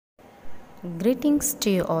Greetings to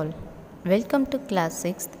you all. Welcome to Class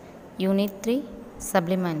 6th, Unit 3,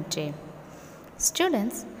 Supplementary.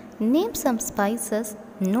 Students, name some spices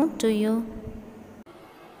known to you.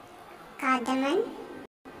 Cardamom,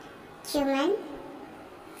 cumin,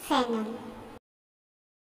 fennel.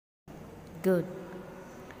 Good.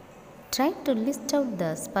 Try to list out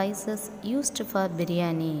the spices used for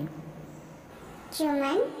biryani.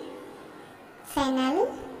 Cumin,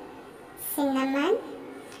 fennel, cinnamon,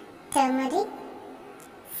 turmeric,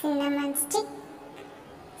 cinnamon stick,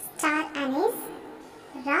 star anise,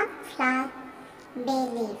 rock flower, bay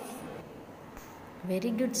leaf.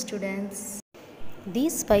 Very good, students.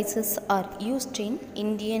 These spices are used in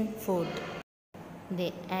Indian food.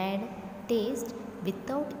 They add taste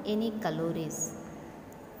without any calories.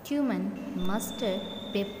 Cumin, mustard,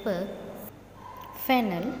 pepper,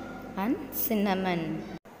 fennel, and cinnamon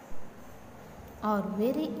are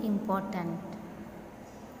very important.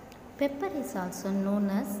 Pepper is also known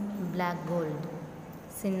as black gold.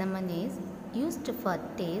 Cinnamon is used for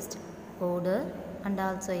taste, odor, and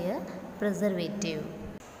also a preservative.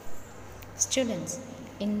 Students,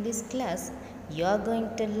 in this class, you are going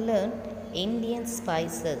to learn Indian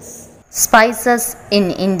spices. Spices in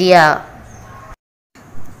India.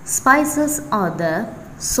 Spices are the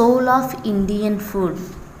soul of Indian food.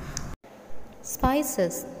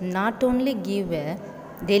 Spices not only give a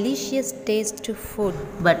delicious taste to food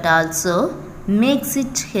but also makes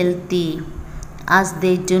it healthy as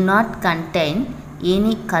they do not contain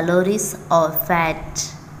any calories or fat.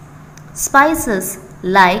 Spices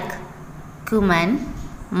like cumin,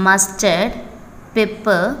 mustard,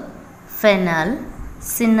 pepper, fennel,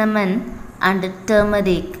 cinnamon and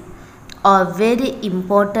turmeric are very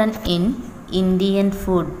important in Indian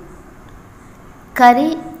food.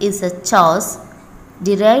 Curry is a sauce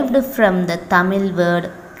derived from the Tamil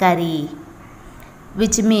word curry,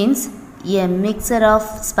 which means a mixture of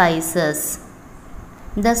spices.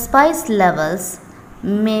 The spice levels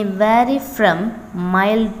may vary from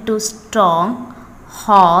mild to strong,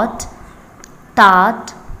 hot,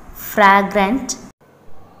 tart, fragrant,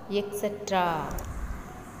 etc.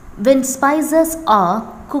 When spices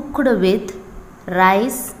are cooked with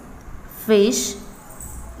rice, fish,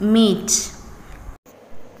 meat,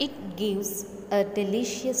 it gives a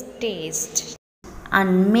delicious taste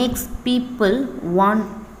and makes people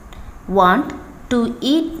want to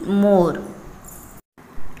eat more.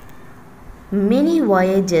 Many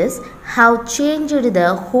voyages have changed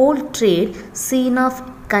the whole trade scene of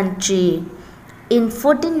country. In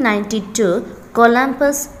 1492,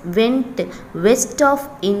 Columbus went west of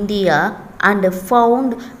India and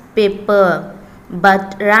found pepper,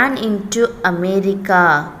 but ran into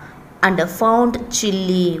America and found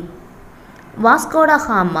Chile. Vasco da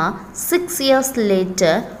Gama 6 years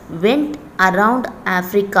later went around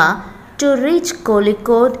Africa to reach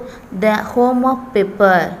Calicut, the home of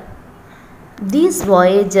pepper. These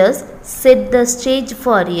voyages set the stage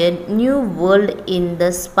for a new world in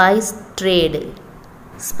the spice trade.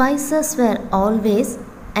 Spices were always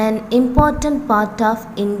an important part of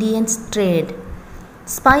Indian trade.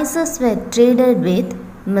 Spices were traded with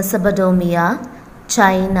Mesopotamia,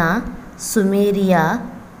 China, Sumeria,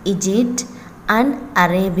 Egypt, and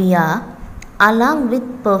Arabia, along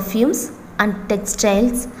with perfumes and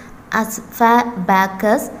textiles as far back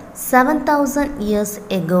as 7,000 years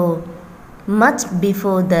ago, much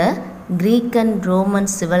before the Greek and Roman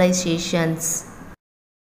civilizations.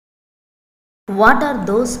 What are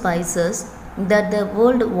those spices that the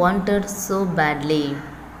world wanted so badly?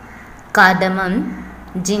 Cardamom,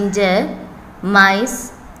 ginger,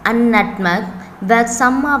 mace, and nutmeg were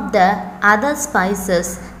some of the other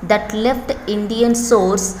spices that left Indian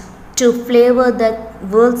shores to flavor the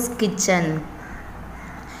world's kitchen.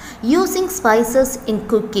 Using spices in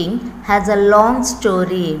cooking has a long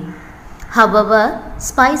story. However,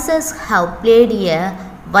 spices have played a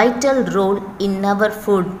vital role in our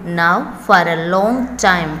food now for a long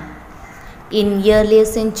time. In earlier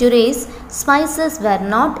centuries, spices were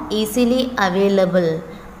not easily available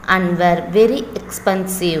and were very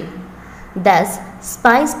expensive. Thus,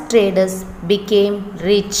 spice traders became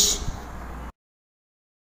rich.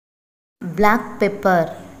 Black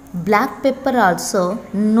pepper. Black pepper, also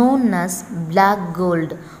known as black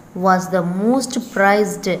gold, was the most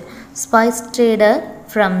prized spice trader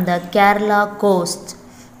from the Kerala coast.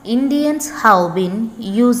 Indians have been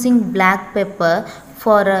using black pepper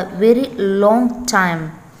for a very long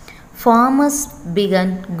time. Farmers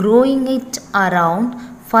began growing it around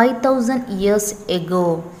 5,000 years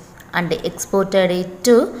ago and exported it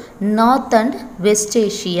to North and West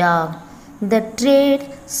Asia. The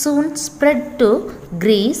trade soon spread to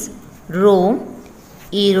Greece, Rome,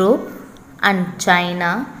 Europe, and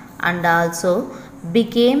China, and also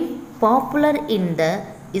became popular in the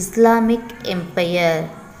Islamic Empire.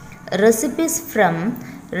 Recipes from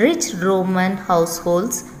rich Roman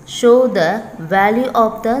households show the value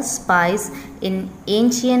of the spice in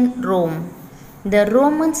ancient Rome. The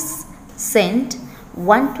Romans sent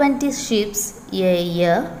 120 ships a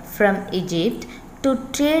year from Egypt to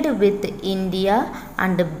trade with India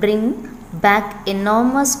and bring back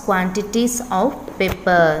enormous quantities of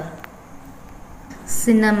pepper.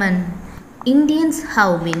 Cinnamon. Indians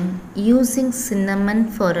have been using cinnamon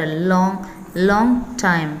for a long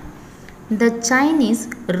time. The Chinese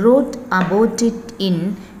wrote about it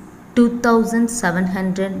in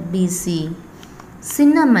 2700 BC.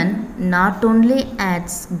 Cinnamon not only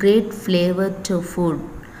adds great flavor to food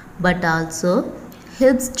but also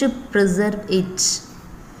helps to preserve it.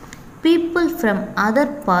 People from other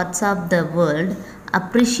parts of the world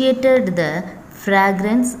appreciated the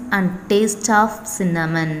fragrance and taste of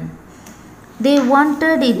cinnamon. They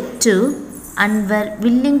wanted it too and were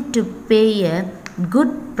willing to pay a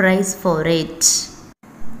good price for it.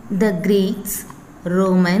 The Greeks,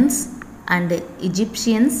 Romans, and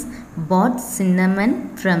Egyptians bought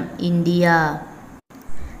cinnamon from India.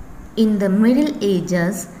 In the Middle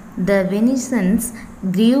Ages, the Venetians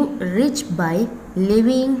grew rich by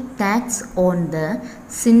levying tax on the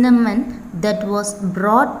cinnamon that was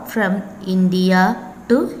brought from India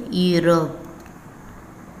to Europe.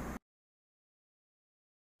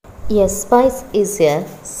 A spice is a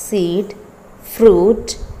seed,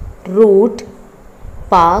 fruit, root,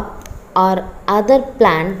 bark, or other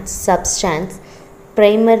plant substance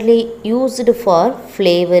primarily used for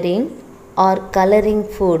flavoring or coloring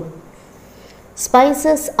food.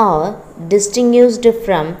 Spices are distinguished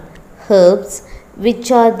from herbs,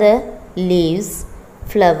 which are the leaves,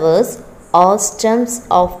 flowers, or stems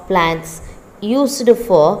of plants used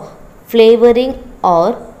for flavoring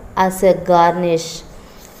or as a garnish.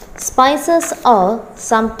 Spices are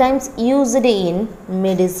sometimes used in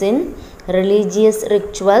medicine, religious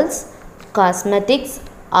rituals, cosmetics,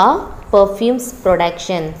 or perfumes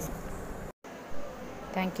productions.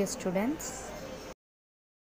 Thank you, students.